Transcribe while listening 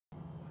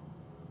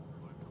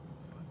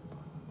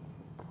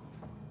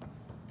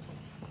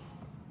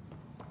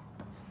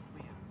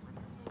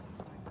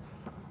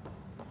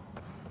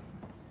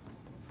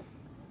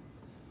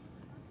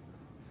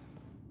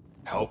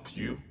Help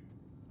you?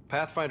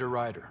 Pathfinder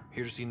Ryder,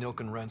 here to see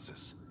Nilken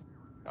Rensis.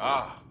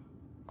 Ah,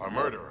 our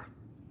murderer.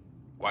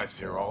 Wife's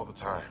here all the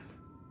time.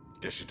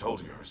 Guess she told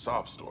you her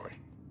sob story.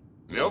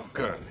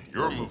 Nilken,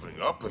 you're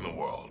moving up in the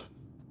world.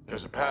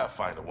 There's a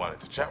Pathfinder wanted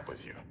to chat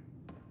with you.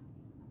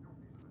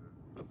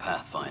 A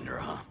Pathfinder,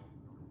 huh?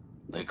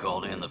 They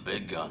called in the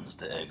big guns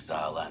to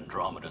exile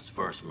Andromeda's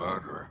first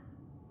murderer.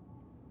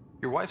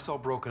 Your wife's all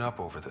broken up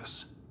over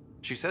this.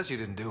 She says you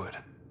didn't do it,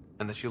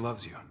 and that she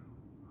loves you.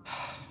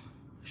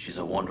 She's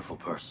a wonderful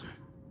person.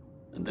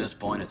 At this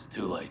point, it's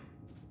too late.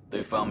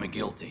 They found me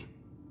guilty.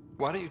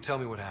 Why don't you tell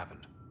me what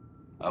happened?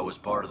 I was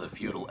part of the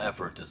futile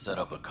effort to set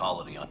up a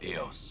colony on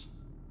Eos.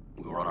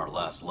 We were on our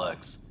last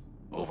legs,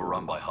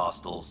 overrun by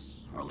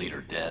hostiles, our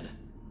leader dead.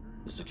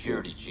 The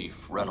security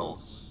chief,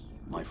 Reynolds,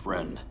 my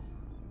friend,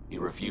 he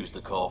refused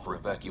to call for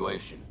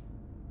evacuation.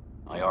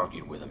 I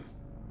argued with him.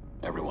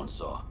 Everyone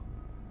saw.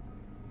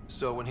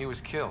 So when he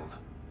was killed,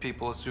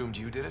 people assumed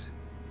you did it?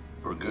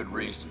 For good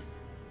reason.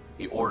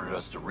 He ordered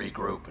us to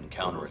regroup and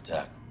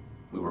counterattack.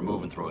 We were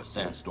moving through a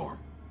sandstorm.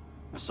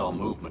 I saw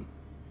movement,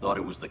 thought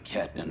it was the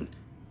Ket, and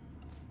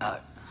I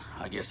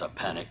guess I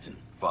panicked and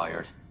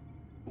fired.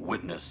 A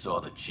witness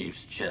saw the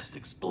chief's chest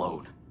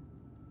explode.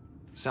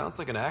 Sounds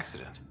like an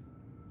accident.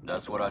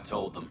 That's what I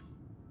told them.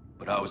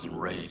 But I was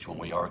enraged when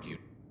we argued.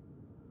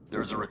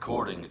 There's a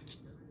recording.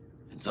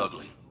 It's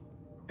ugly.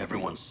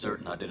 Everyone's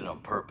certain I did it on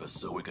purpose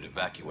so we could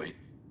evacuate.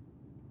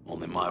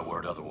 Only my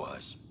word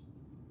otherwise.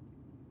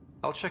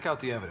 I'll check out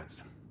the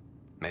evidence.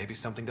 Maybe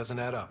something doesn't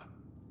add up.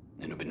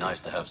 It'd be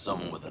nice to have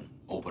someone with an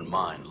open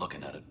mind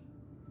looking at it.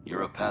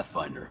 You're a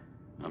Pathfinder.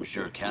 I'm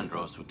sure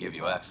Kandros would give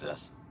you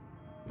access.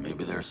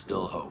 Maybe there's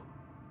still hope.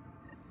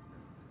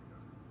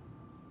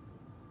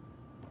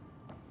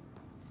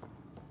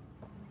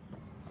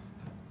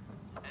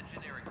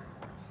 Engineering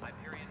reports.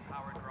 Hyperion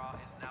power draw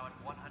is now at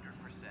 100%.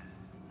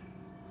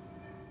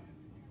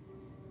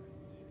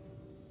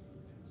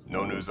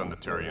 No news on the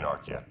Turian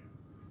Ark yet?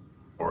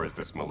 Or is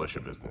this militia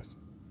business?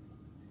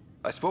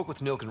 I spoke with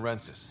Nilken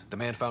Rensis, the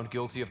man found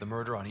guilty of the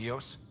murder on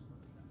Eos.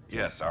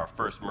 Yes, our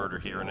first murder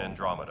here in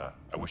Andromeda.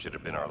 I wish it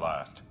had been our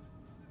last.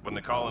 When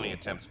the colony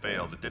attempts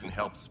failed, it didn't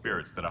help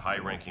spirits that a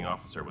high-ranking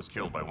officer was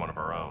killed by one of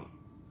our own.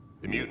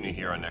 The mutiny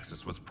here on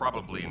Nexus was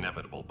probably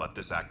inevitable, but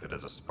this acted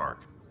as a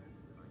spark.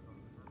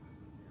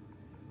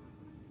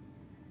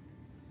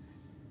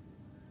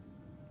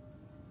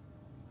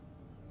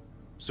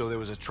 So there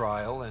was a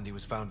trial and he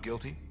was found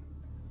guilty?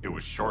 It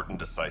was short and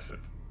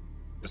decisive.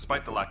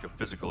 Despite the lack of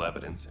physical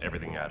evidence,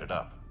 everything added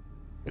up.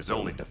 His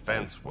only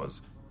defense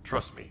was,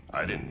 trust me,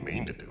 I didn't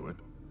mean to do it.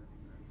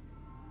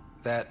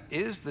 That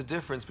is the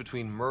difference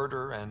between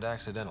murder and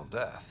accidental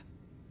death.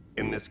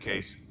 In this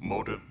case,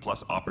 motive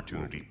plus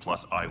opportunity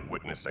plus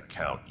eyewitness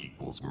account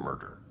equals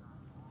murder.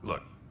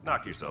 Look,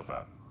 knock yourself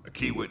out. A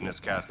key witness,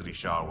 Cassidy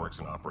Shaw, works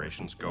in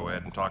operations. Go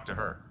ahead and talk to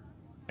her.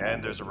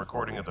 And there's a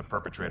recording of the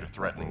perpetrator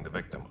threatening the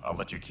victim. I'll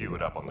let you cue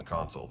it up on the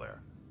console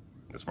there.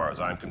 As far as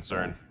I'm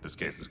concerned, this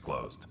case is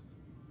closed.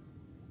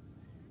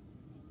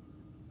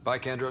 Bye,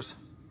 Kandros.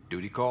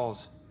 Duty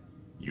calls.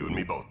 You and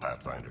me both,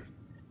 Pathfinder.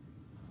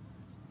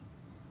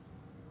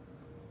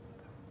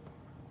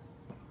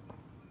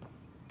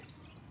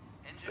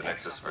 The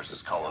Nexus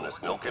versus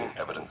Colonist Nilken,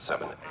 Evidence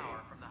 7A.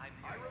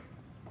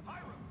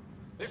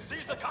 They've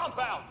seized the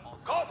compound!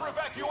 Call for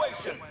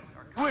evacuation!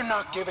 We're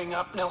not giving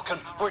up, Nilken.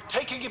 We're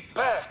taking it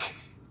back.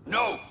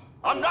 No!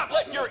 I'm not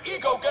letting your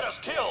ego get us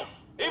killed!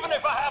 Even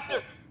if I have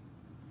to...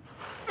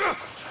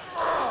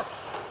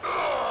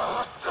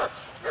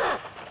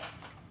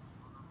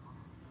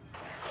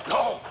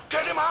 No!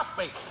 Get him off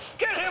me!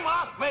 Get him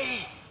off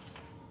me!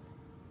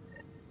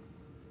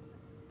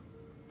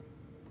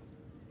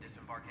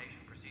 Disembarkation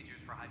procedures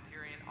for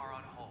Hyperion are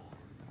on hold.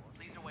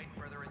 Please await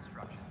further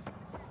instructions.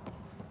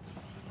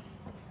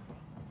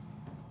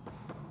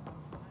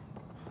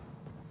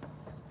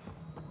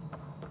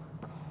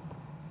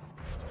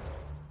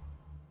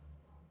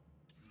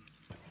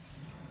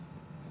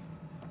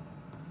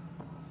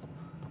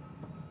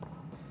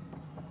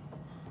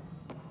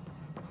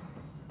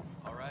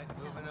 All right,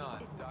 moving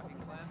on. Docking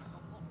clamps.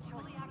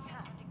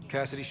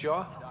 Cassidy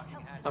Shaw?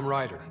 I'm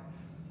Ryder.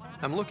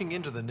 I'm looking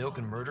into the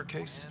Nilken murder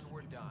case.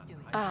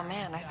 Oh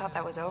man, I thought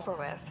that was over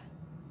with.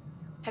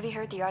 Have you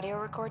heard the audio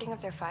recording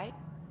of their fight?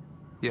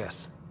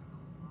 Yes.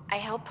 I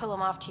helped pull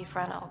him off Chief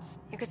Reynolds.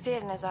 You could see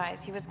it in his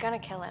eyes. He was gonna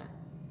kill him.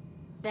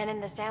 Then in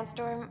the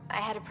sandstorm,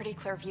 I had a pretty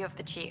clear view of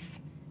the chief.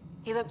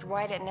 He looked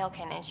right at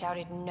Nilken and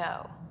shouted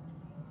no.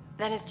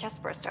 Then his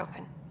chest burst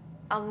open.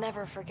 I'll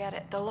never forget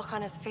it. The look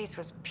on his face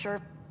was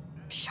pure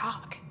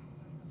shock.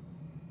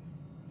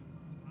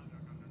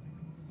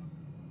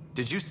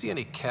 Did you see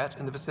any cat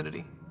in the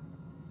vicinity?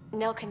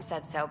 Nilken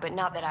said so, but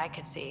not that I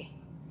could see.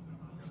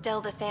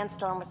 Still, the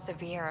sandstorm was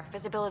severe.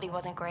 Visibility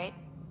wasn't great.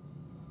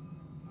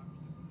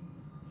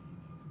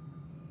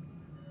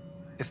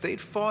 If they'd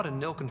fought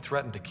and Nilken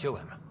threatened to kill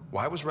him,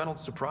 why was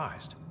Reynolds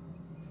surprised?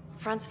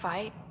 Fronts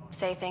fight,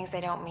 say things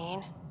they don't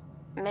mean,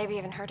 maybe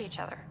even hurt each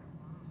other.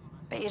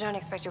 But you don't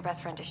expect your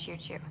best friend to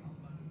shoot you.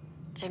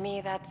 To me,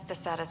 that's the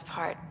saddest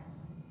part.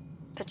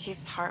 The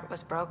Chief's heart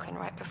was broken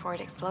right before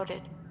it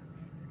exploded.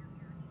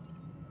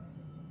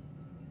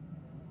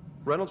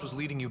 Reynolds was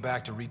leading you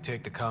back to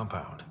retake the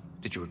compound.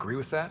 Did you agree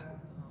with that?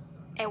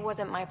 It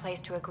wasn't my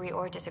place to agree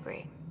or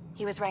disagree.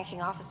 He was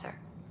ranking officer.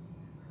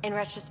 In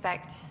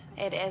retrospect,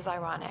 it is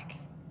ironic.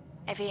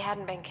 If he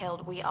hadn't been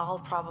killed, we all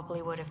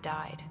probably would have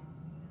died.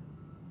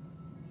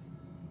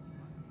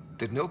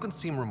 Did Nilken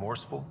seem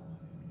remorseful?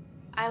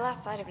 I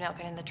lost sight of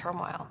Nilken in the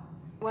turmoil.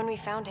 When we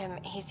found him,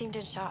 he seemed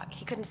in shock.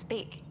 He couldn't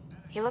speak.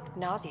 He looked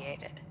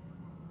nauseated.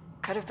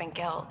 Could have been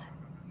killed.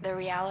 The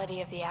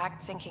reality of the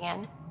act sinking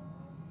in.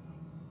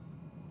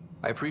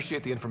 I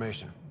appreciate the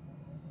information.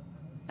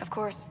 Of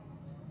course.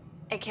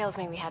 It kills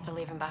me we had to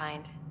leave him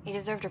behind. He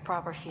deserved a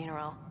proper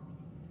funeral.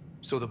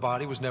 So the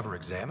body was never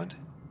examined?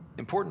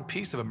 Important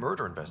piece of a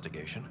murder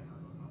investigation.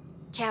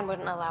 Tian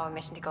wouldn't allow a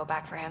mission to go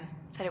back for him.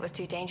 Said it was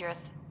too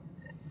dangerous.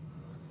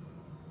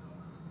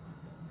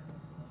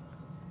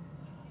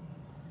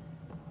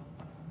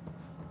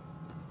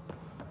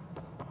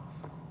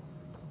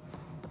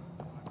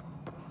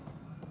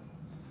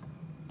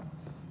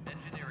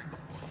 Engineering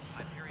report.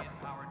 Hyperion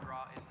power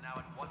draw is now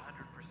at 100%.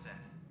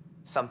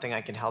 Something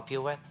I can help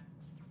you with?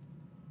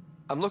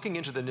 I'm looking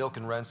into the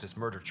Nilken Rensis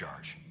murder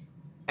charge.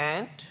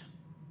 And?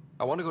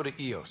 I want to go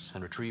to EOS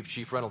and retrieve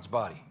Chief Reynolds'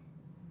 body.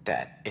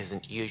 That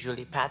isn't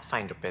usually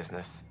Pathfinder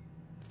business.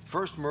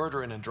 First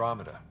murder in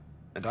Andromeda,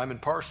 and I'm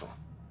impartial.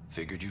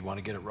 Figured you'd want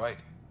to get it right.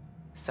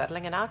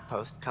 Settling an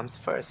outpost comes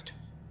first.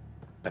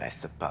 But I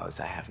suppose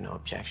I have no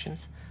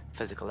objections.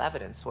 Physical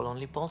evidence will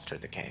only bolster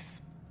the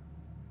case.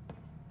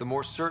 The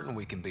more certain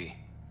we can be,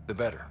 the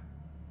better.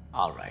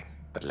 All right,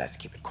 but let's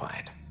keep it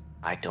quiet.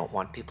 I don't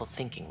want people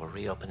thinking we're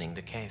reopening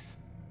the case.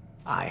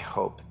 I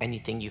hope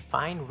anything you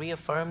find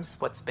reaffirms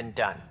what's been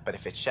done, but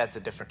if it sheds a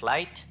different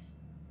light,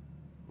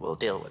 we'll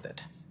deal with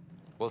it.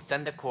 We'll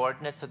send the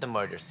coordinates of the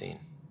murder scene.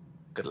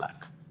 Good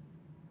luck.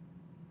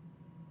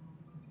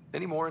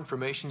 Any more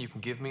information you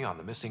can give me on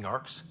the missing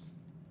arcs?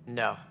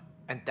 No,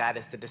 and that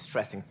is the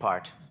distressing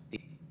part.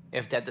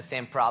 If they had the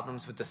same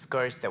problems with the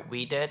Scourge that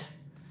we did,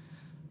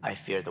 I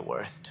fear the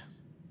worst.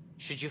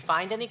 Should you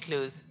find any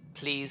clues,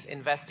 please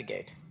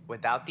investigate.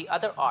 Without the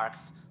other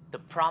arcs, the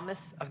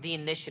promise of the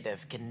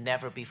initiative can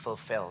never be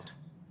fulfilled.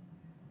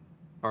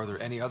 Are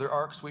there any other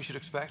arcs we should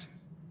expect?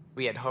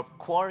 We had hoped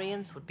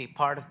Quarians would be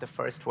part of the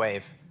first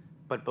wave,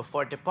 but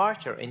before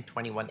departure in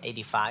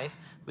 2185,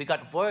 we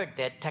got word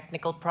they had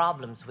technical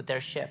problems with their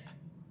ship.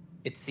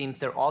 It seems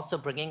they're also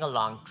bringing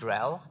along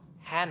Drell,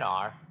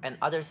 Hanar, and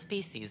other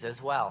species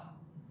as well.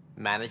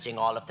 Managing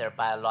all of their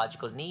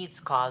biological needs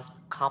caused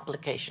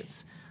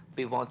complications.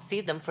 We won't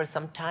see them for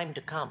some time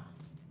to come.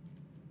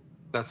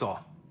 That's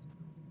all.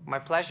 My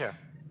pleasure.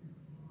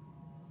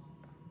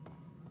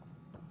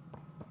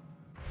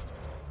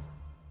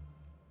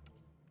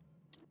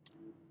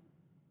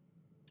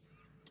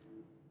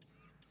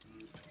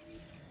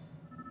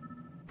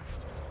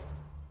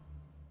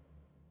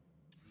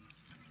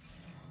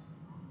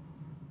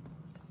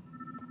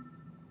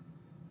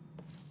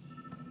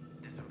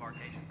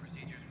 Disembarkation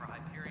procedures for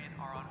Hyperion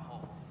are on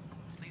hold.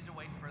 Please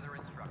await further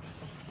instructions.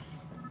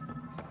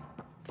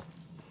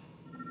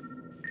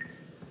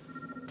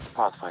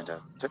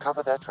 Pathfinder, to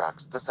cover their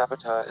tracks, the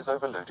saboteur is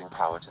overloading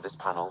power to this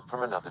panel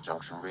from another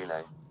junction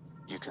relay.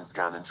 You can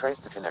scan and trace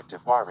the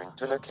connective wiring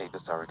to locate the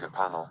surrogate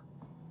panel.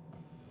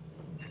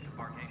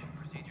 Disembarkation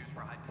procedures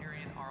for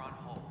Hyperion are on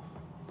hold.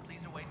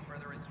 Please await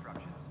further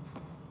instructions.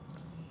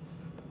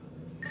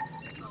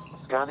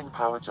 Scanning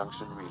power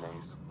junction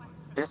relays.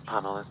 This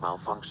panel is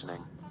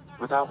malfunctioning.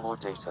 Without more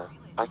data,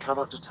 I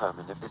cannot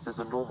determine if this is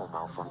a normal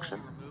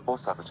malfunction or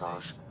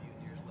sabotage.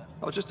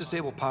 I'll just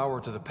disable power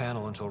to the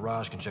panel until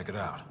Raj can check it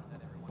out.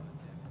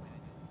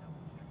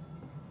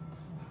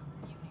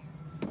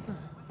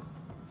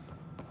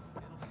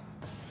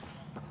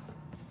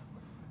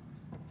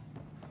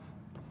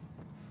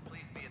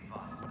 Please be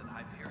advised that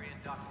Hyperion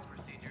docking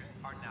procedures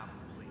are now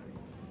complete.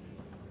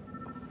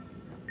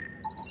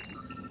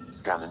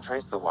 Scan and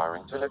trace the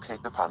wiring to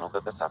locate the panel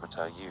that the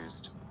saboteur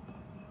used.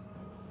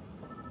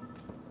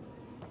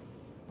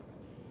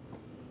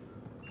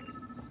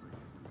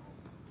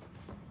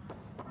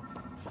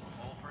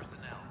 All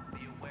personnel,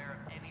 be aware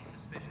of any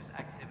suspicious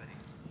activity.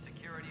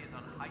 Security is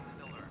on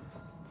heightened alert.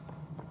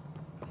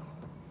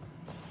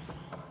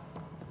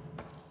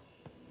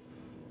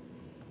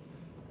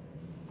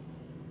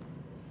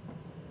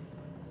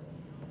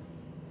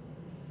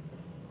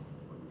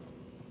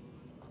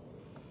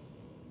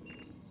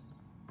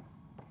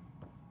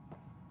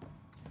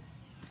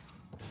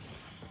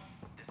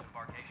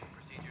 Disembarkation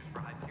procedures for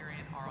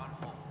Hyperion are on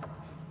hold.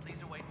 Please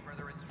await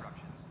further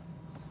instructions.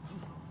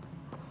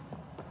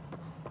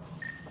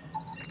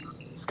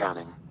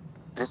 Scanning.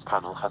 This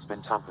panel has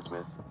been tampered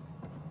with.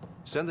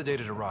 Send the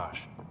data to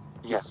Raj.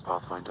 Yes,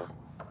 Pathfinder.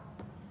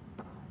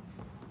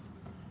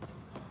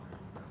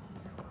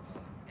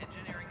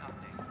 Engineering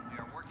update. We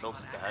are working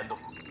Notice the on handle.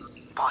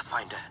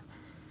 Pathfinder,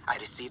 I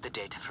received the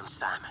data from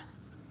Sam.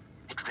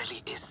 It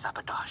really is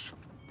sabotage.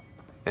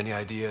 Any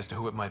idea as to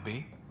who it might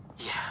be?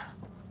 Yeah.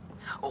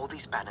 All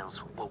these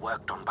panels were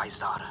worked on by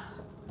Zara.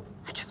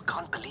 I just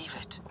can't believe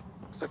it.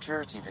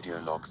 Security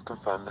video logs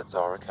confirm that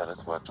Zara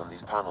Kellis worked on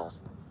these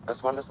panels,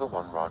 as well as the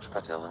one Raj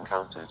Patil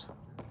encountered.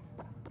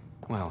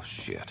 Well,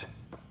 shit.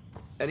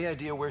 Any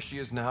idea where she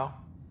is now?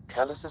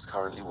 Kellis is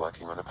currently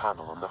working on a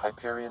panel on the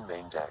Hyperion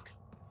main deck.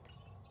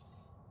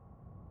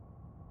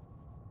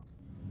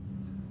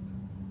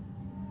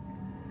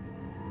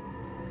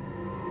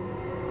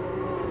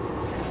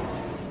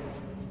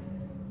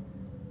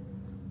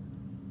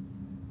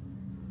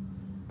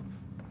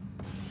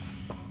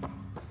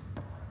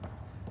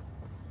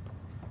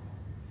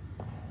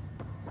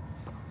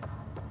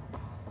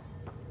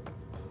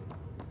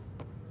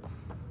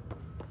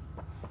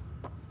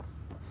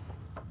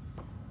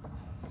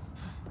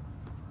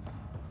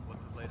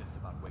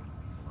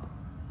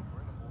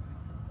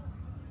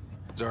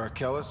 Zara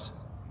Kellis?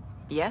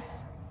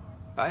 Yes?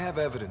 I have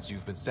evidence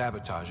you've been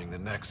sabotaging the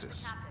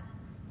Nexus.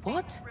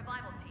 What?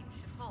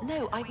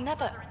 No, I'd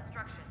never...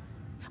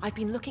 I've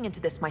been looking into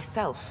this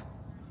myself.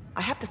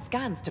 I have the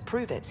scans to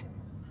prove it.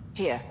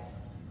 Here.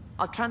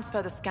 I'll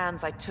transfer the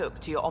scans I took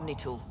to your Omni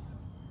tool.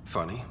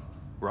 Funny.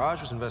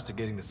 Raj was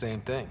investigating the same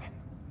thing,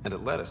 and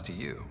it led us to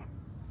you.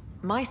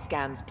 My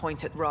scans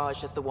point at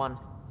Raj as the one.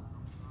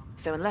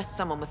 So unless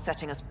someone was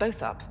setting us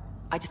both up,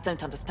 I just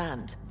don't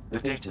understand. The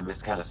data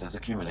Miss Kellis has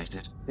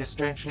accumulated is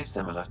strangely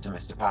similar to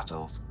Mr.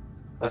 Patel's.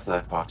 A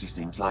third party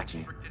seems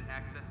likely.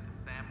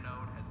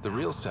 The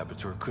real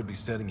saboteur could be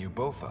setting you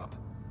both up.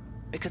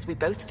 Because we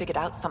both figured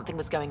out something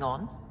was going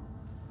on?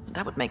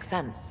 That would make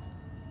sense.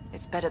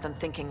 It's better than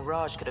thinking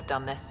Raj could have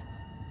done this.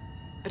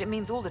 But it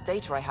means all the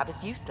data I have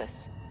is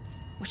useless.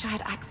 Wish I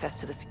had access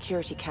to the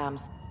security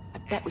cams. I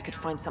bet we could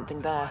find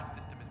something there.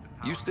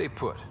 You stay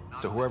put,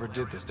 so whoever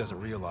did this doesn't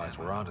realize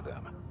we're onto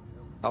them.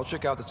 I'll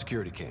check out the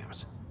security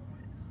cams.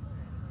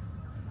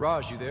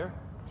 Raj, you there?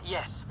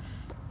 Yes.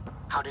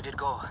 How did it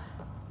go?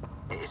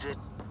 Is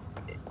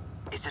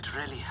it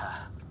really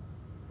her?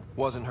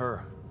 Wasn't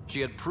her. She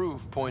had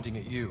proof pointing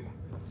at you.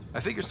 I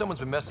figure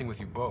someone's been messing with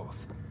you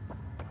both.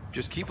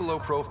 Just keep a low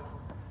profile.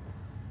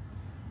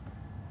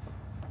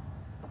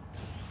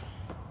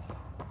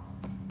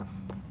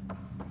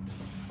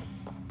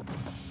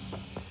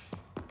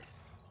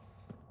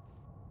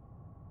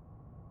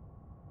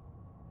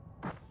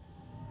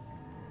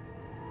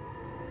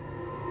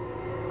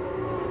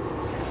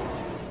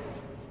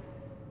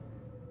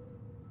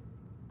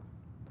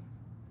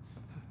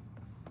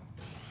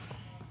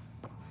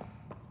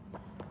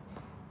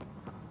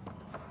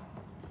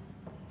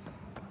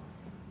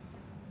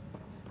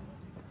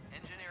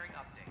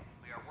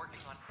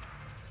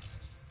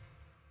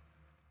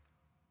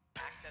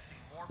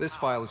 This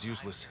file is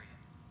useless.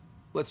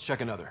 Let's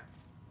check another.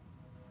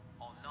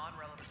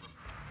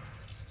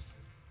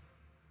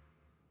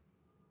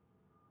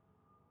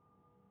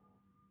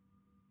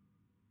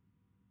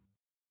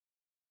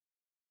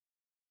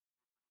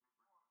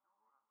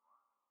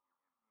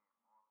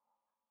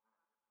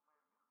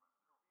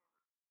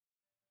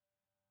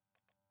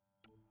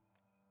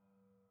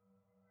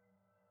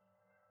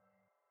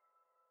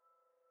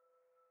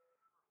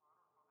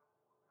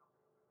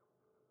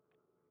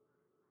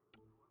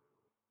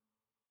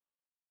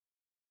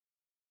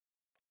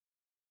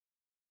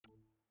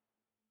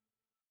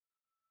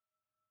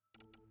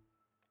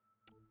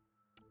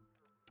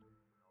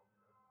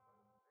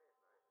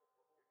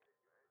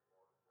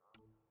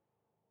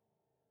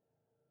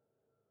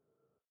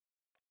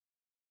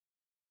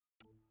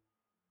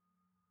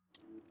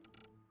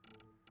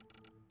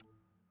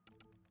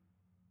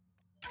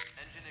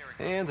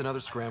 And another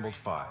scrambled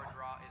file.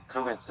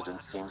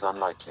 Coincidence seems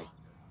unlikely.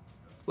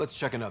 Let's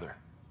check another.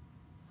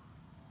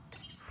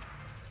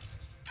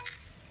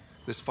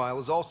 This file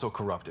is also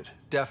corrupted.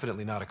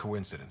 Definitely not a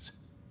coincidence.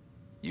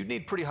 You'd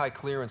need pretty high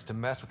clearance to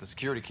mess with the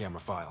security camera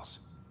files.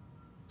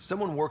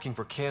 Someone working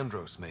for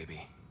Kandros,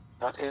 maybe.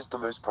 That is the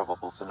most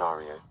probable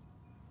scenario.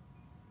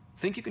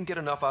 Think you can get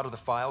enough out of the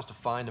files to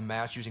find a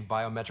match using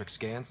biometric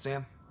scans,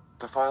 Sam?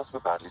 The files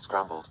were badly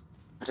scrambled,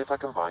 but if I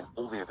combine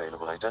all the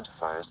available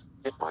identifiers,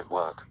 it might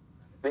work.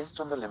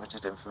 Based on the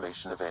limited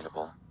information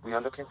available, we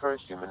are looking for a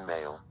human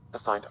male,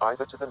 assigned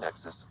either to the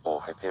Nexus or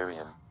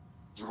Hyperion.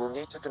 You will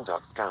need to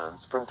conduct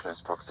scans from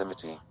close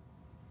proximity.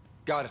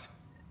 Got it.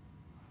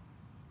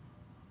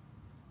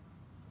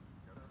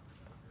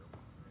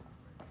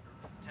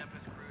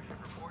 Tempest crew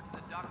should report to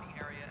the docking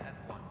area at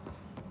once.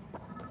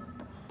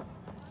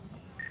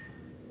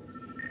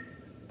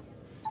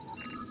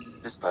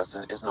 This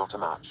person is not a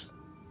match.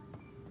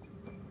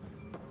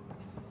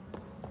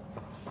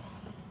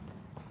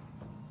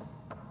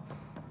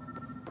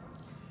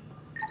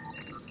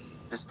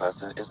 This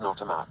person is not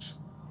a match.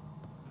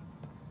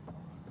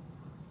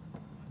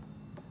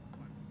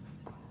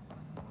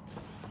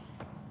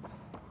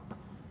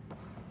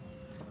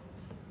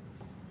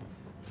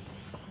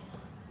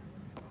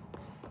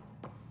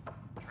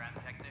 Tram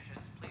technicians,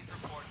 please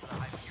report to the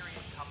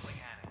Hyperion coupling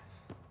annex.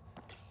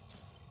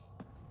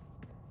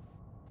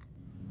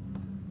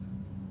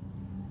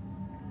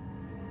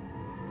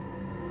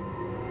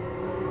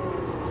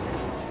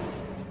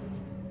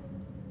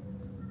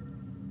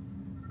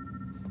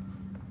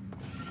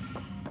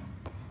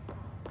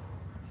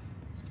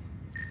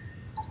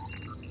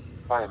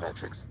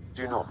 Biometrics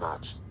do not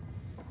match.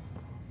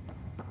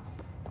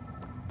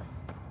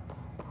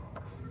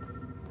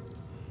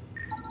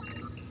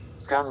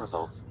 Scan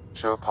results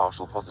show a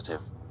partial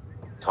positive.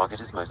 Target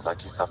is most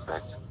likely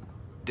suspect.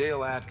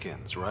 Dale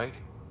Atkins, right?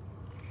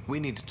 We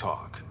need to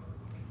talk.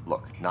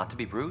 Look, not to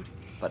be rude,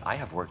 but I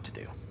have work to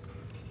do.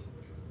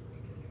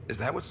 Is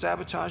that what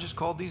sabotage is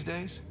called these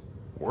days?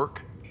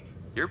 Work?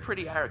 You're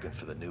pretty arrogant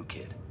for the new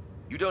kid.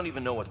 You don't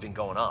even know what's been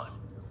going on.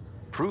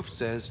 Proof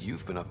says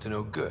you've been up to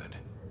no good.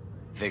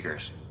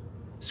 Figures.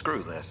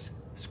 Screw this.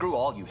 Screw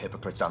all you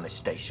hypocrites on this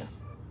station.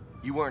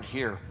 You weren't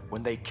here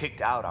when they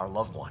kicked out our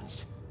loved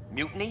ones.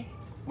 Mutiny?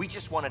 We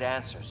just wanted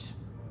answers.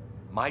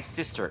 My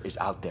sister is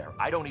out there.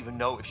 I don't even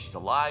know if she's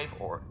alive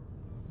or...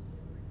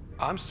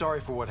 I'm sorry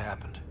for what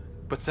happened,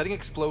 but setting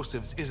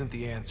explosives isn't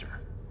the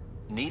answer.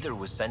 Neither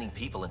was sending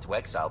people into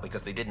exile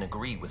because they didn't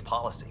agree with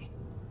policy.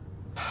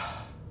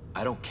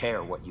 I don't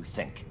care what you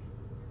think.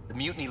 The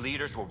mutiny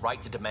leaders were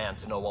right to demand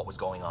to know what was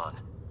going on.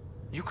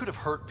 You could have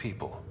hurt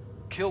people,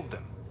 killed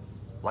them.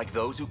 Like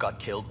those who got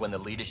killed when the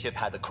leadership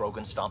had the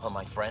Krogan stomp on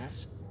my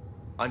friends?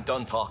 I'm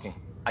done talking.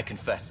 I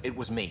confess, it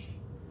was me.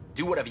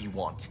 Do whatever you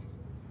want.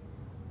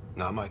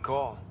 Not my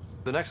call.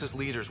 The Nexus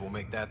leaders will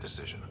make that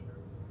decision.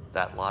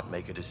 That lot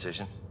make a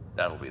decision?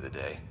 That'll be the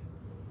day.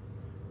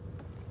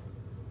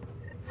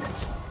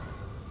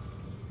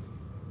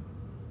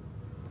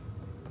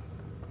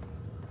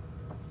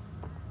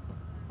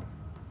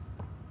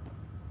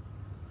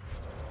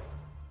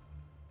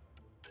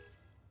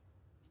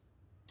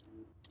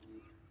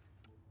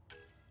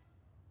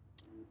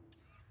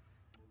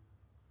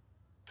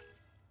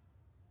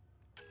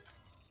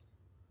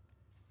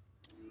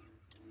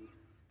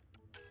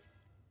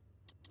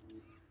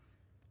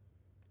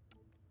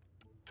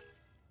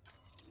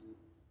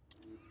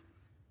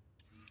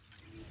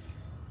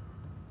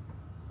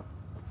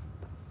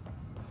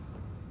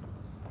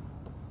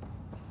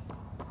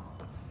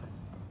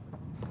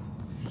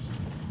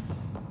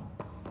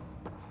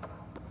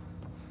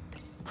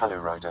 Hello,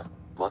 Ryder.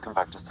 Welcome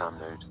back to Sam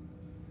Node.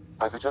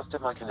 I've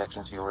adjusted my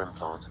connection to your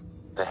implant.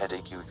 The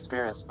headache you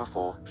experienced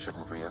before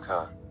shouldn't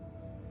reoccur.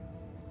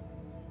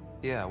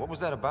 Yeah, what was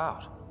that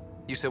about?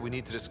 You said we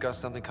need to discuss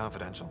something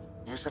confidential?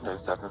 You should know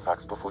certain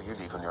facts before you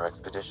leave on your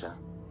expedition.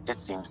 It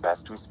seemed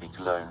best we speak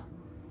alone.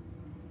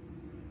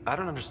 I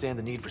don't understand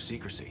the need for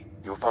secrecy.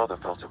 Your father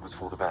felt it was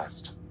for the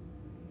best.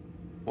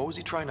 What was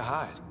he trying to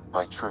hide?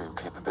 My true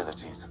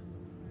capabilities.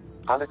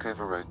 Alec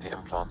overrode the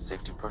implant's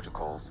safety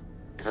protocols.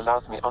 It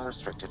allows me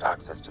unrestricted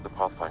access to the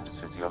Pathfinder's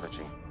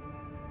physiology.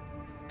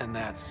 And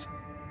that's...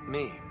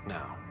 me,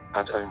 now.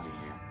 And only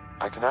you.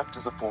 I can act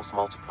as a force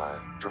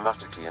multiplier,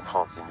 dramatically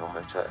enhancing your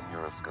motor and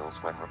neural skills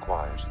when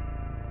required.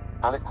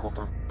 Alec called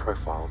them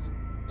profiles.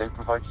 They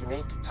provide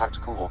unique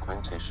tactical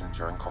augmentation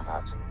during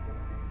combat.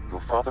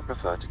 Your father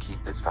preferred to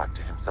keep this fact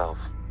to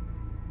himself.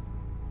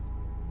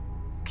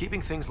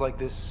 Keeping things like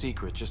this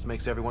secret just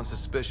makes everyone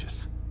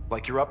suspicious.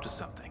 Like you're up to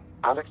something.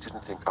 Alec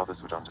didn't think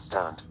others would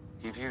understand.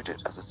 He viewed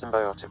it as a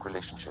symbiotic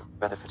relationship,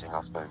 benefiting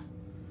us both.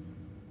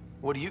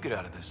 What do you get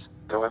out of this?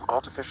 Though I'm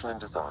artificial in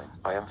design,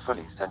 I am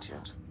fully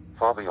sentient,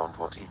 far beyond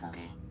what even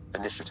the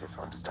Initiative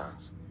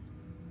understands.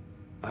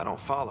 I don't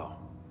follow.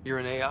 You're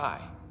an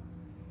AI.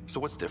 So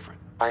what's different?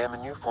 I am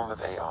a new form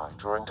of AI,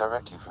 drawing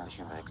directly from the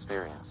human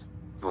experience.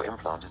 Your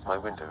implant is my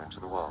window into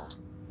the world.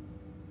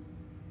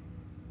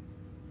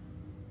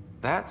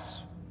 That's...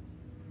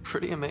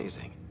 pretty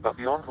amazing. But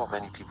beyond what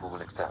many people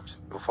will accept,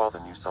 your father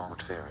knew some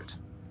would fear it.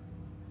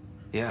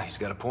 Yeah, he's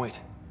got a point.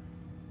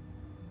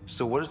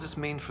 So what does this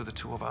mean for the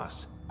two of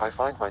us? I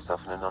find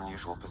myself in an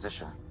unusual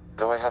position.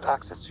 Though I had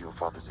access to your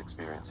father's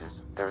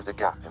experiences, there is a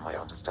gap in my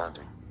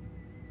understanding.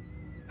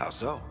 How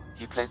so?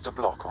 He placed a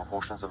block on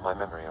portions of my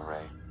memory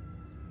array.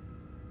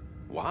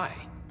 Why?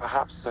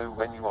 Perhaps so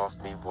when you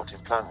asked me what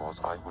his plan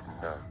was, I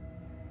wouldn't know.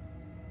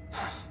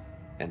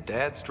 And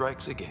Dad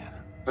strikes again.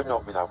 But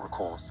not without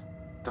recourse.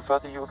 The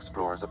further you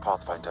explore as a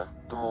Pathfinder,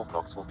 the more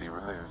blocks will be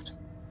removed.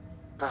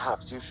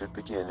 Perhaps you should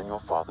begin in your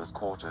father's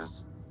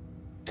quarters.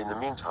 In the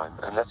meantime,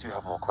 unless you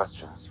have more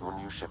questions, your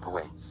new ship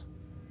awaits.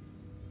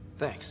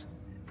 Thanks.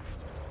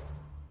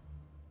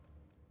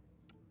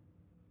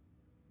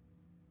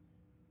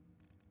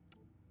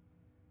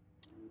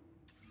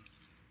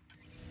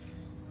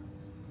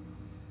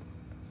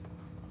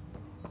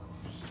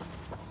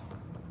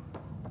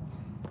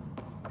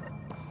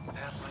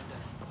 Pathfinder,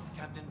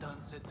 Captain Dunn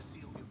said to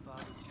seal your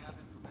father's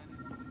cabin from any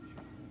pollution.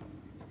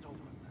 It's open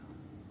now.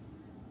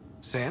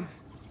 Sam?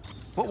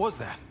 What was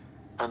that?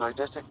 An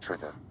eidetic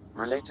trigger,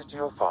 related to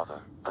your father,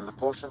 and the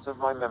portions of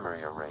my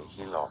memory array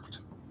he locked.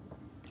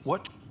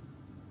 What?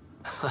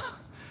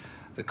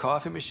 The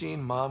coffee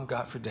machine Mom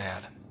got for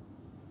Dad.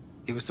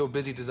 He was so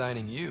busy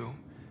designing you,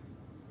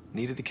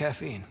 needed the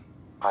caffeine.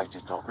 I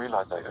did not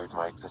realize I owed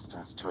my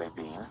existence to a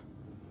being.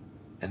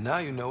 And now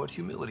you know what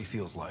humility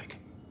feels like.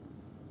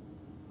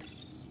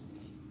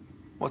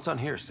 What's on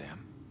here,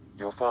 Sam?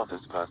 Your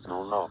father's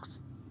personal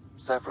logs.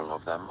 Several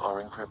of them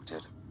are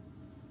encrypted.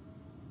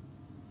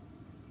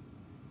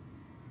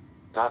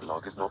 That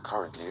log is not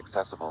currently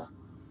accessible.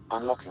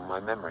 Unlocking my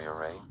memory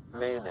array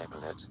may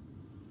enable it.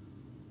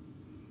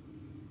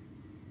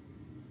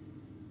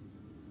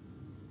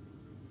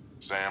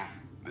 Sam,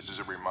 this is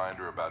a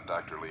reminder about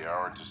Dr.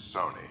 Liara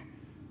Tassoni.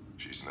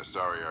 She's an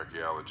Asari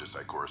archaeologist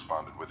I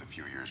corresponded with a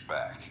few years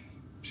back.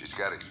 She's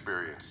got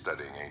experience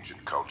studying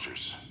ancient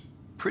cultures.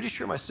 Pretty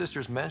sure my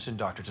sisters mentioned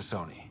Dr.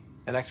 Tassoni.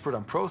 An expert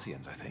on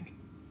Protheans, I think.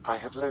 I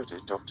have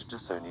loaded Dr.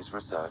 Tassoni's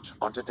research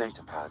onto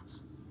data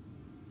pads.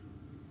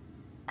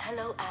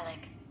 Hello,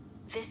 Alec.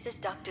 This is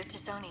Dr.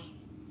 Tassoni.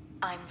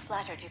 I'm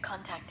flattered you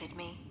contacted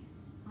me.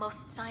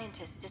 Most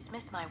scientists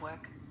dismiss my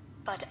work,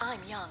 but I'm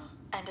young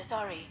and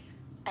Asari,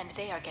 and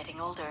they are getting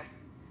older.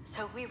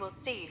 So we will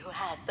see who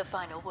has the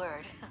final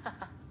word.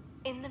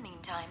 In the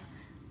meantime,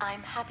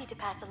 I'm happy to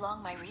pass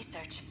along my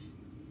research.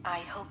 I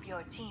hope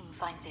your team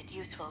finds it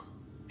useful.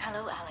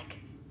 Hello, Alec.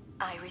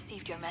 I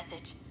received your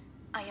message.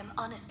 I am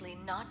honestly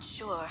not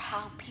sure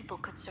how people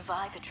could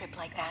survive a trip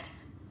like that.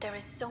 There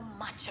is so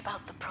much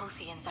about the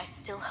Protheans I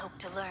still hope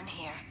to learn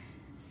here.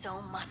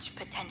 So much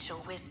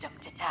potential wisdom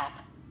to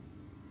tap.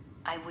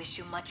 I wish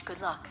you much good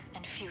luck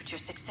and future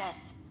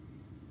success.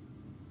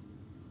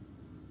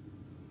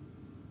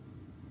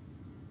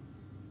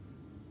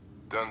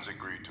 Dunn's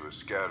agreed to a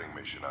scouting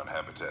mission on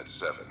Habitat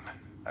 7.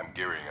 I'm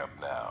gearing up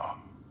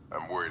now.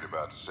 I'm worried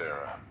about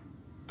Sarah.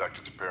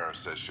 Dr. Tapera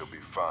says she'll be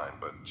fine,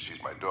 but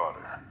she's my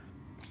daughter.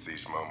 It's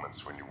these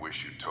moments when you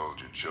wish you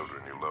told your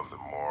children you love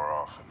them more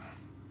often.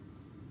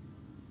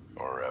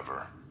 Or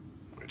ever.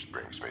 Which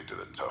brings me to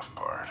the tough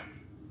part.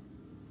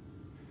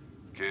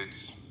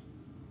 Kids,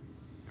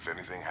 if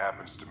anything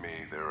happens to me,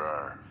 there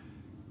are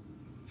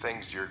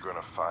things you're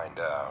gonna find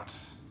out.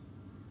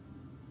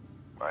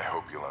 I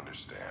hope you'll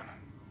understand.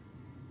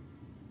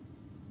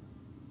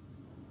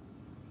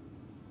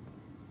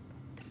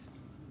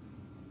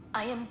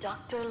 I am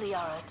Dr.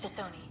 Liara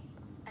Tassoni,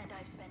 and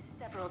I've spent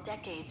several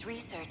decades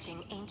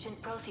researching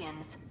ancient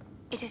Protheans.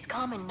 It is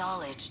common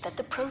knowledge that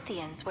the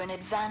Protheans were an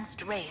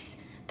advanced race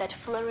that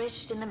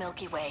flourished in the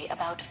Milky Way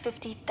about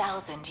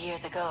 50,000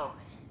 years ago,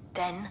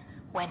 then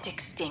went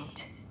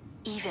extinct.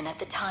 Even at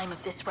the time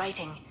of this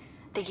writing,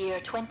 the year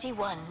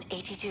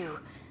 2182,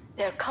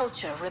 their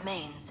culture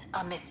remains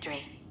a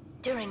mystery.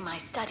 During my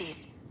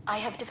studies, I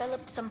have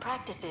developed some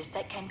practices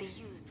that can be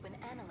used when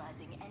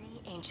analyzing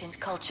any ancient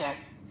culture.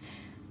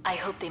 I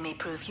hope they may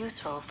prove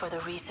useful for the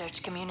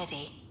research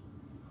community.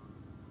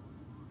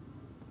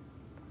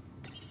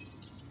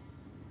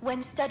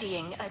 When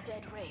studying a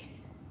dead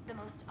race, the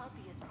most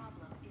obvious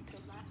problem is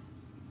the lack...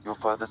 Your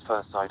father's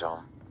first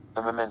sidearm,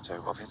 a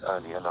memento of his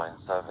early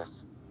Alliance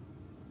service.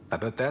 I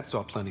bet that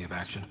saw plenty of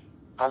action.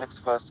 Alec's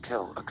first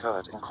kill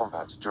occurred in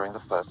combat during the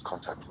First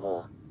Contact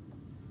War.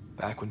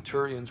 Back when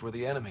Turians were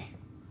the enemy.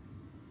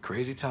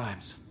 Crazy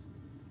times.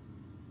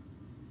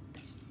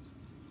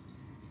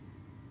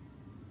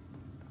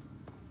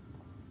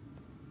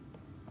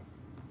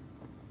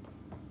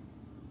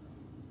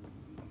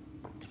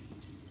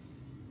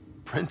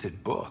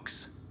 Printed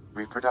books.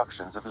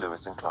 Reproductions of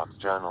Lewis and Clark's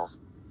journals,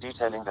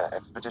 detailing their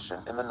expedition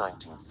in the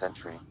 19th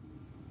century.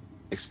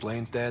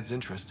 Explains Dad's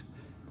interest.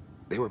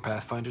 They were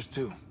Pathfinders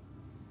too.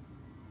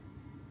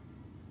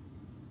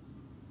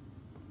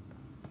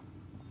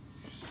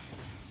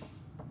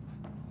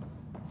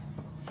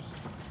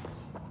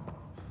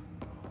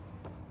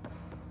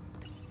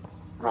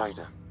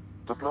 Ryder,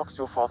 the blocks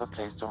your father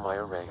placed on my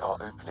array are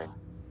opening.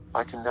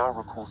 I can now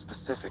recall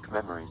specific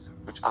memories,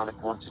 which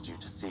Alec wanted you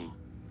to see.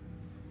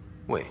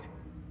 Wait,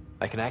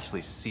 I can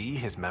actually see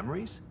his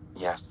memories?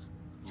 Yes,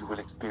 you will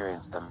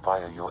experience them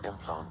via your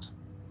implant.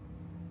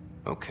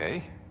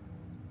 Okay.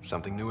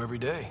 Something new every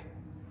day.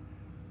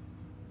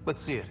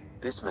 Let's see it.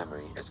 This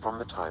memory is from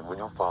the time when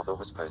your father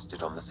was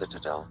posted on the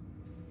Citadel.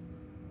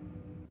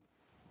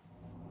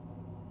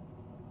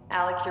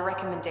 Alec, your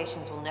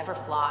recommendations will never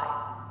fly.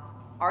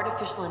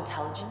 Artificial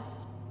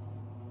intelligence?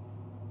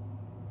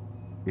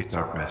 It's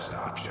our best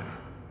option.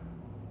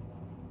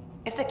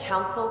 If the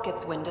Council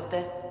gets wind of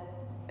this,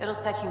 it'll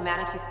set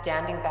humanity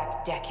standing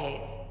back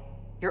decades.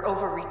 You're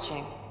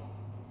overreaching.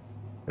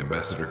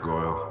 Ambassador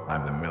Goyle,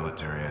 I'm the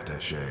military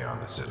attaché on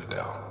the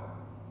Citadel.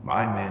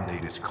 My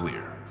mandate is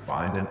clear.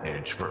 Find an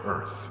edge for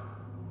Earth.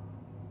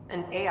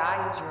 And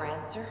AI is your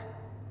answer?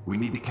 We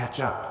need to catch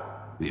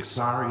up. The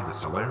Asari, the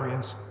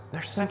Solarians,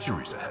 they're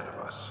centuries ahead of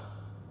us.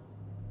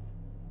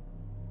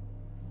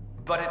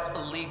 But it's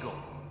illegal.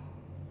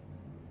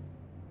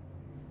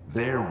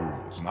 Their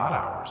rules, not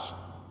ours.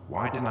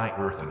 Why deny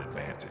Earth an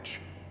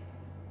advantage?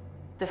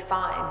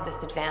 Define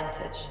this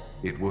advantage.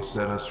 It will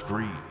set us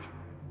free.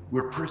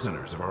 We're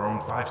prisoners of our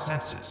own five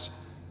senses.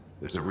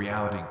 There's a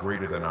reality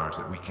greater than ours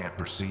that we can't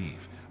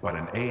perceive, but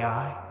an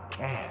AI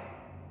can.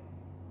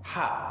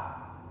 How?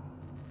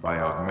 By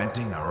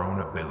augmenting our own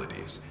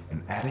abilities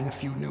and adding a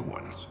few new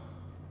ones.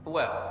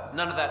 Well,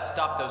 none of that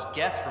stopped those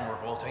Geth from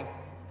revolting.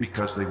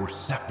 Because they were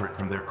separate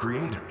from their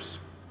creators.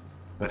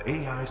 But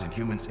AIs and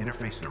humans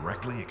interface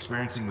directly,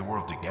 experiencing the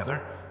world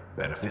together,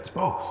 benefits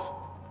both.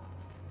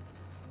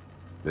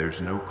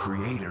 There's no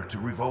creator to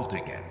revolt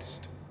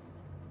against.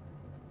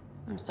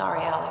 I'm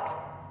sorry, Alec.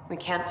 We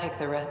can't take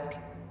the risk.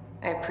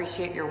 I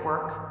appreciate your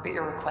work, but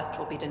your request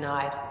will be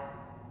denied.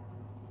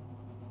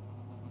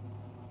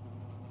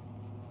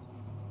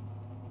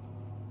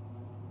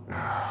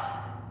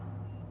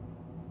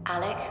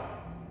 Alec?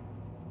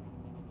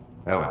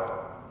 Ellen,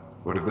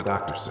 what did the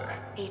doctor say?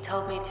 He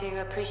told me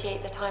to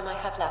appreciate the time I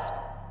have left.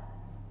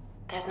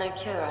 There's no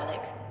cure,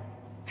 Alec.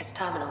 It's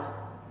terminal.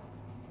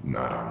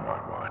 Not on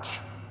my watch.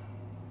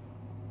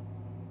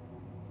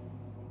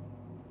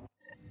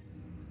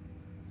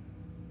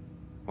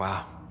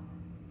 Wow.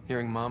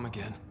 Hearing Mom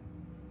again.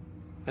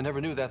 I never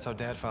knew that's how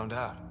Dad found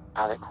out.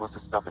 Alec was a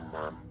stubborn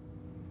man.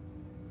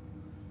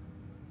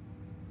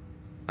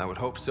 I would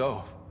hope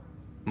so.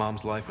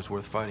 Mom's life was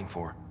worth fighting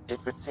for.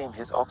 It would seem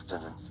his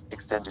obstinance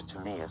extended to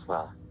me as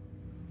well.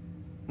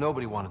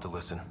 Nobody wanted to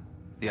listen.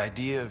 The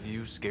idea of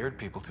you scared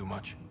people too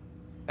much.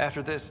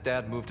 After this,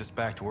 Dad moved us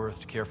back to Earth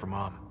to care for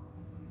Mom.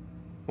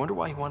 Wonder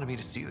why he wanted me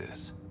to see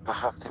this.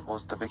 Perhaps it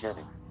was the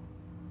beginning.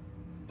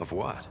 Of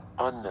what?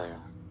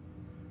 Unknown.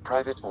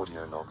 Private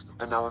audio logs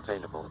are now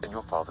available in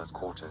your father's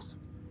quarters.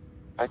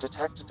 I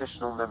detect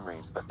additional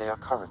memories, but they are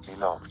currently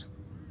logged.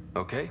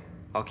 Okay,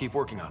 I'll keep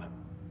working on it.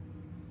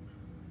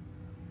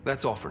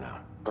 That's all for now.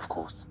 Of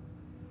course.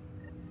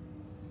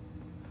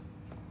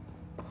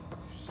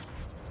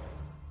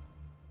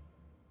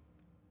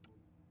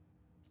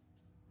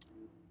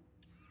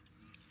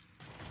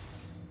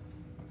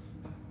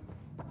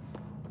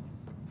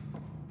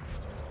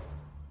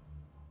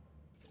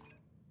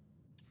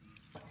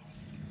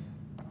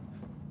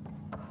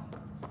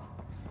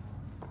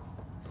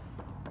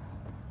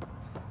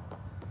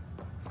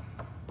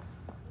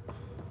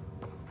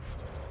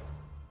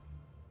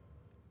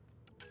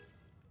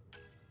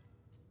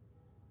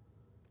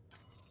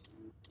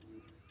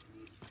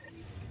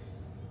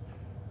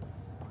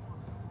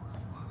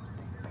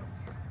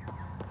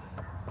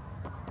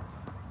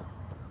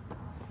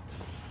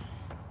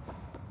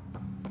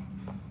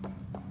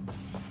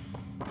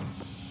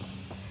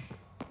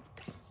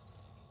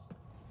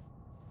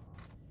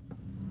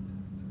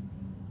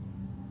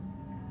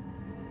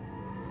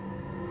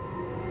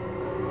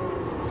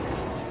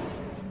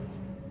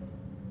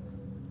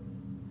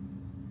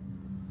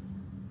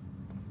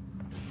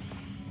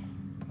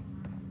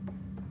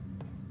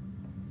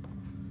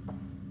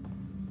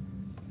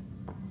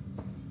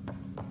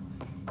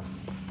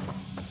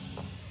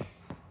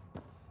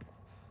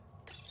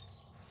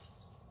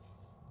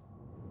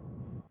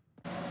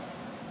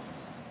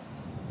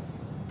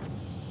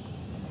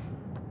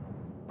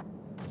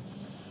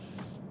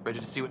 Ready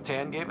to see what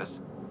Tan gave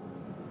us?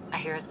 I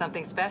hear it's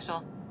something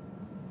special.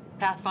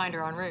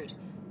 Pathfinder en route.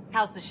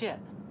 How's the ship?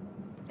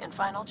 In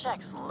final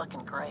checks,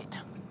 looking great.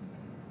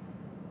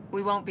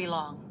 We won't be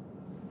long.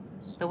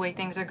 The way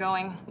things are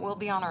going, we'll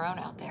be on our own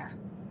out there.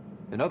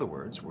 In other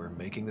words, we're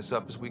making this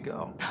up as we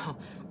go.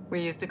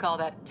 We used to call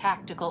that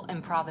tactical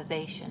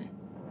improvisation.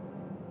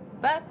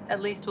 But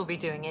at least we'll be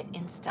doing it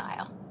in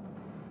style.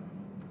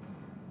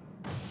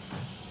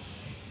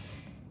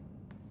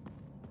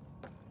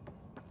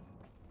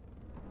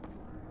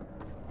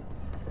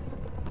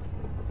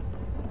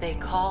 They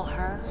call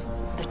her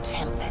the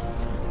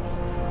Tempest.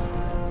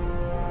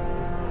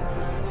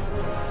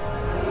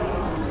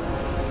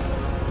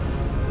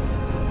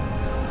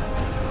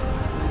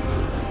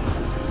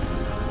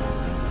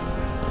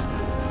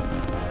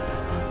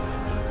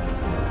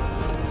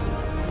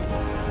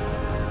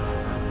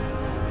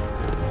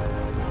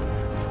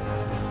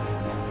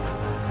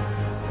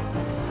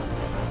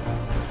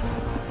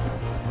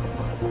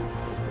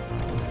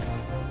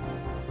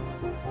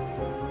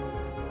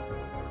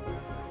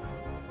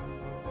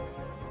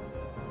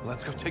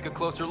 Let's go take a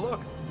closer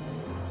look.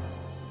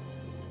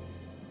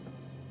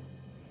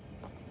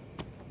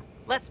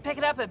 Let's pick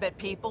it up a bit,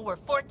 people. We're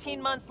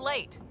 14 months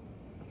late.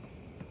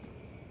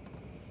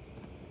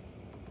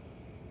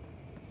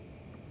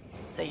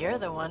 So you're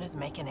the one who's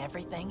making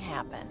everything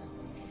happen.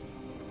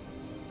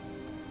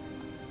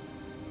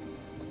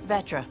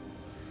 Vetra.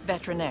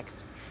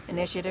 Vetronix.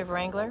 Initiative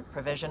Wrangler,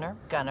 Provisioner,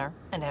 Gunner,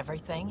 and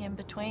everything in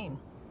between.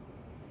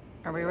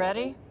 Are we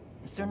ready?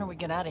 The sooner we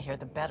get out of here,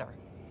 the better.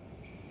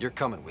 You're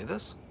coming with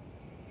us?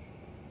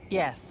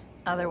 Yes.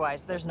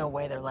 Otherwise, there's no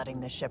way they're letting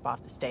this ship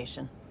off the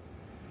station.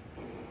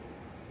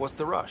 What's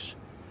the rush?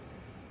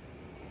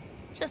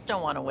 Just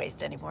don't want to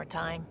waste any more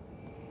time.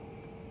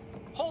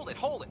 Hold it,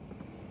 hold it!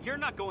 You're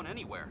not going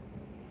anywhere.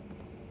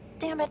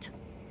 Damn it.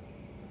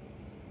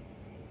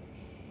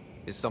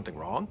 Is something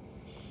wrong?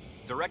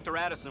 Director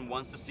Addison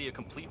wants to see a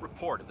complete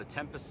report of the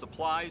Tempest's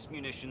supplies,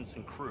 munitions,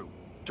 and crew.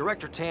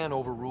 Director Tan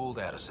overruled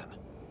Addison.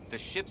 The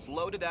ship's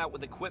loaded out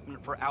with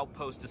equipment for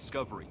outpost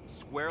discovery,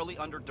 squarely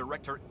under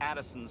Director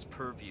Addison's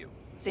purview.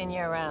 Seen you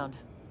around.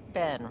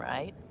 Ben,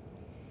 right?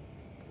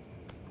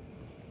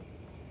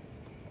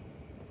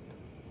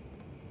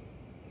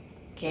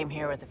 Came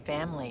here with a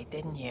family,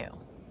 didn't you?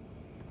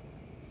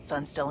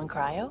 Son still in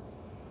cryo?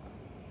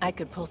 I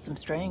could pull some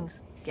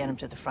strings, get him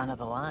to the front of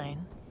the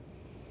line.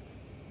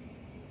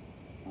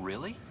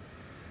 Really?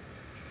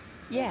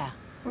 Yeah,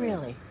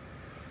 really.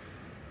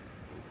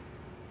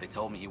 They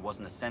told me he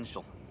wasn't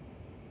essential,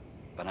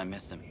 but I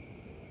miss him.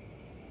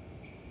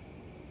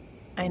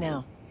 I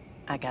know.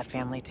 I got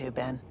family too,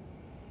 Ben.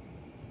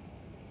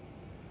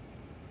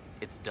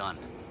 It's done.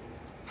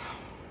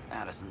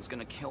 Addison's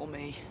gonna kill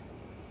me.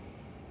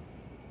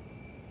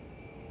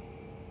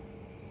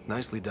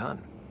 Nicely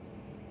done.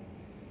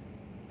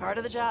 Part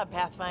of the job,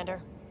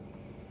 Pathfinder.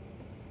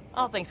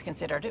 All things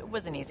considered, it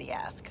was an easy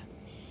ask.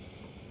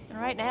 And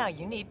right now,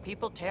 you need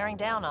people tearing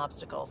down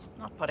obstacles,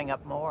 not putting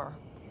up more.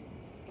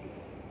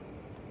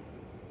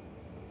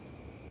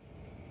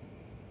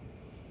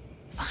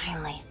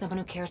 Finally, someone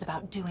who cares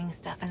about doing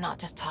stuff and not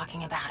just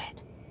talking about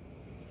it.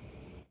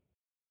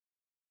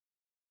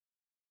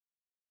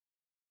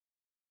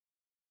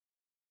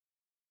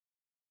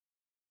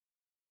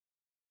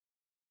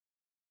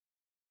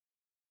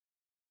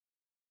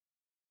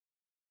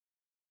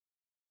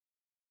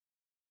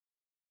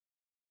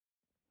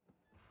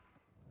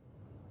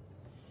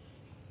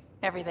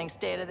 Everything's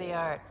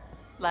state-of-the-art.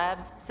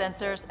 Labs,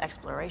 sensors,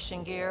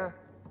 exploration gear.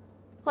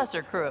 Plus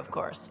her crew, of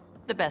course.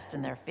 The best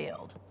in their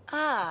field.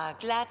 Ah,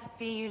 glad to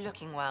see you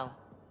looking well.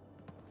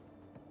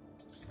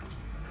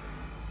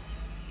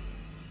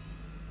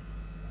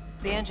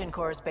 The engine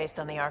core is based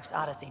on the Ark's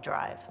Odyssey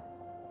drive.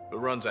 It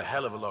runs a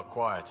hell of a lot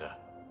quieter.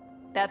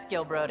 That's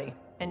Gil Brody.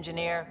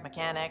 Engineer,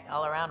 mechanic,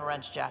 all-around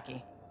wrench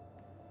jockey.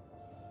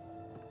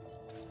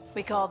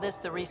 We call this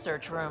the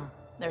research room.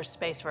 There's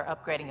space for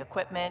upgrading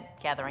equipment,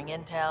 gathering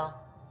intel.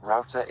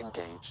 Router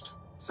engaged.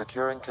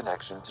 Securing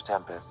connection to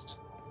Tempest.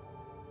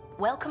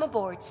 Welcome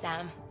aboard,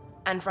 Sam.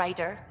 And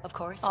Ryder, of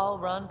course. All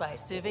run by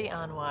Suvi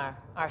Anwar,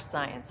 our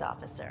science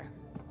officer.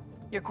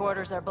 Your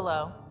quarters are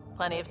below.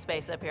 Plenty of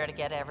space up here to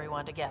get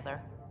everyone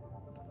together.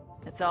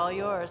 It's all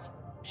yours.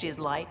 She's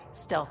light,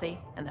 stealthy,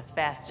 and the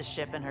fastest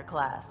ship in her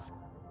class.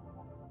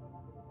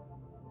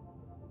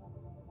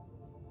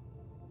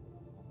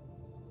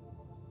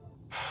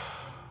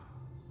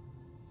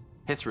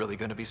 It's really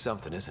gonna be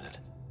something, isn't it?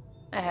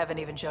 I haven't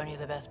even shown you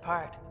the best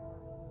part.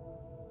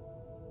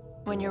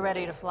 When you're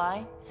ready to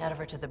fly, head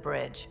over to the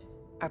bridge.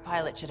 Our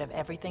pilot should have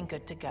everything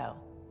good to go.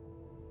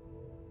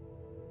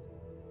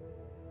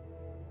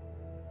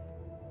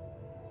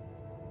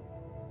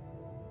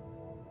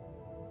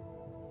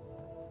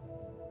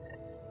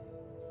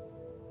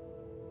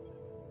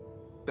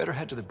 Better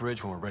head to the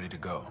bridge when we're ready to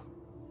go.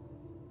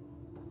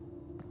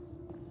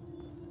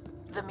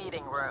 The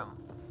meeting room.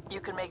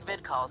 You can make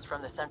vid calls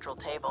from the central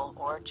table,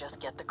 or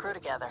just get the crew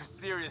together. Some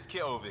serious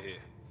kit over here.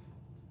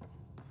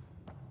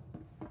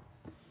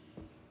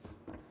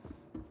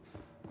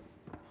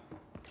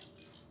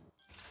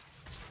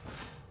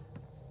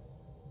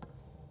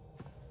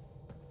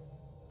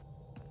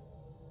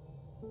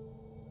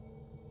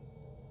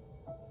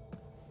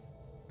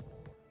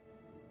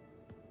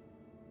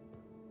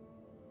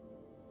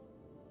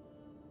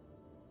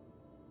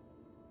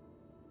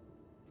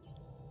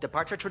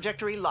 Departure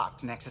trajectory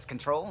locked, Nexus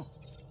Control.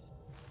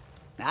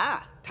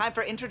 Ah, time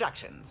for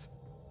introductions.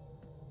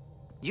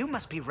 You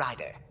must be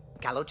Ryder,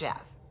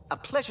 Kalojath. A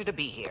pleasure to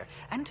be here,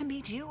 and to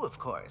meet you, of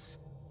course.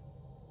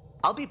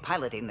 I'll be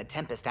piloting the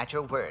Tempest at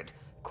your word.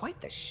 Quite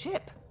the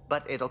ship,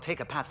 but it'll take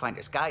a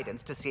Pathfinder's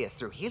guidance to see us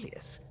through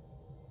Helios.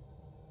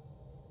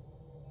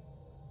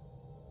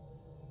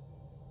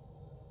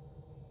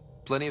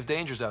 Plenty of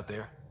dangers out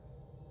there,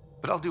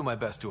 but I'll do my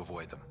best to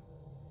avoid them.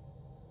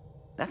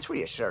 That's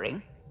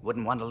reassuring.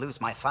 Wouldn't want to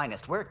lose my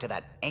finest work to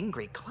that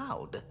angry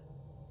cloud.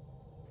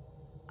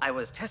 I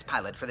was test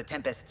pilot for the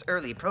Tempest's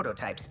early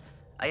prototypes.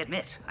 I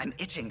admit, I'm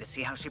itching to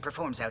see how she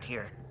performs out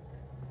here.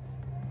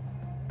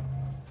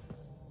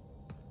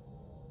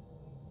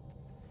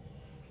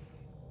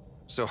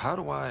 So how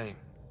do I...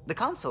 The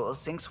console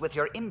syncs with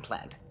your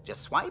implant.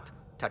 Just swipe,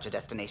 touch a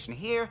destination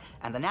here,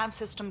 and the nav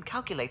system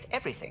calculates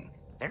everything.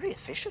 Very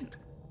efficient.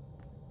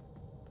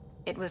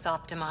 It was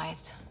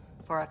optimized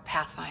for a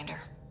Pathfinder.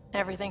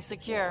 Everything's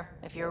secure,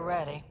 if you're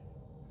ready.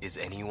 Is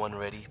anyone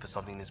ready for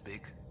something this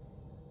big?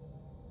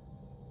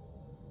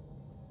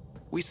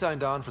 We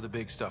signed on for the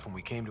big stuff when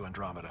we came to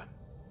Andromeda.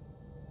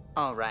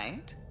 All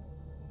right.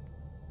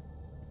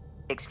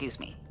 Excuse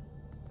me.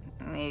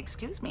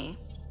 Excuse me.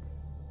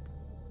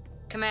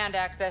 Command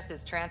access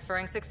is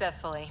transferring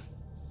successfully.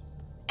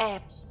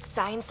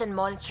 Science and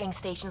monitoring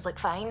stations look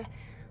fine.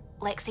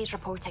 Lexi's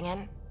reporting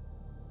in.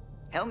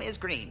 Helm is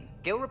green.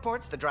 Gil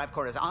reports the drive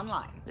core is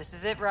online. This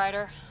is it,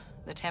 Ryder.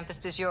 The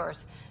Tempest is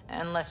yours,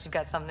 unless you've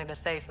got something to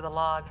say for the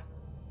log.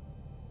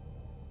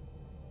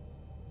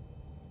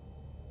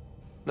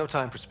 No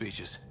time for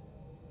speeches.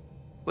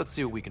 Let's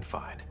see what we can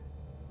find.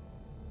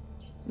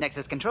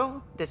 Nexus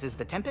Control, this is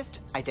the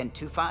Tempest, ident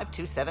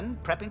 2527,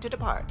 prepping to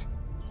depart.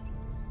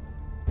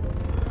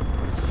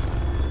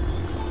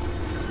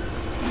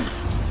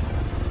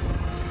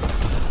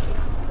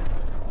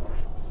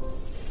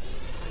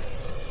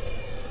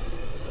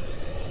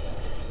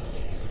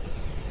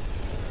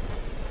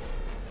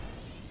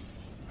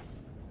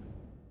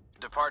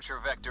 Departure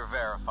vector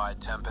verified,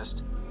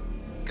 Tempest.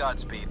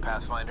 Godspeed,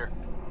 Pathfinder.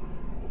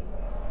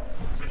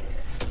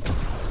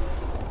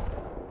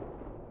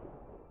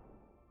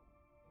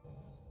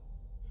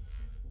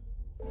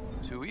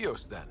 To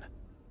Eos, then.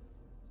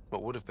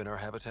 What would have been our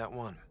Habitat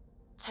 1?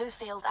 2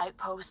 failed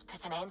outposts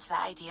put an end to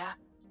that idea.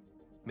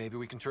 Maybe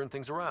we can turn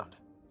things around.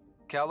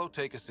 Callow,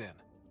 take us in.